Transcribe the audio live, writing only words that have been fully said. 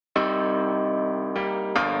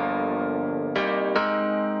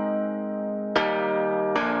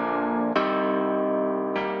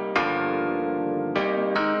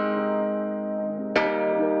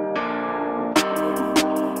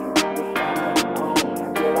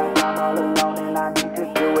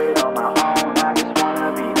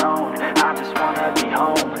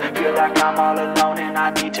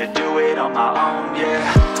to do it on my own,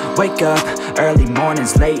 yeah. Wake up, early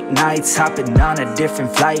mornings, late nights, hopping on a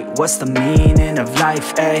different flight. What's the meaning of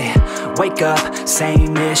life, ayy? Wake up,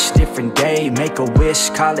 same-ish, different day. Make a wish,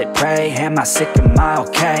 call it pray. Am I sick, am I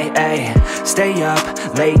okay, ayy? Stay up,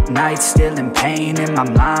 late nights, still in pain. In my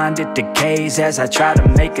mind, it decays as I try to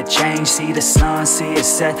make a change. See the sun, see it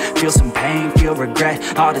set, feel some pain, feel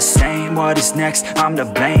regret. All the same, what is next? I'm to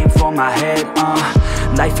blame for my head,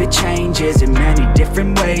 Life, it changes in many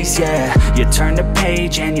different ways, yeah. You turn the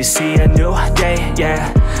page and you see a new day,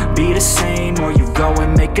 yeah. Be the same or you go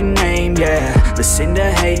and make a name, yeah. Listen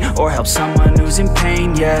to hate or help someone who's in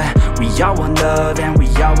pain, yeah. We all want love and we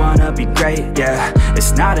all wanna be great, yeah.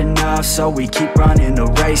 It's not enough, so we keep running the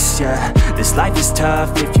race, yeah. This life is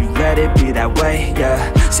tough if you let it be that way,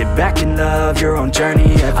 yeah. Sit back and love your own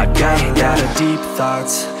journey every day. I got a lot of deep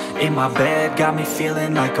thoughts in my bed, got me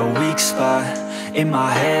feeling like a weak spot in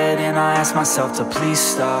my head, and I ask myself to please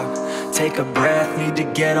stop. Take a breath, need to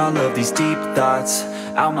get all of these deep thoughts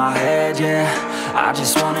out my head, yeah. I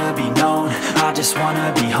just wanna be known, I just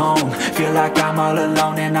wanna be home. Feel like I'm all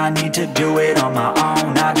alone and I need to do it on my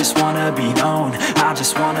own. I just wanna be known, I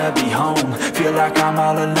just wanna be home. Feel like I'm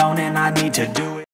all alone and I need to do it.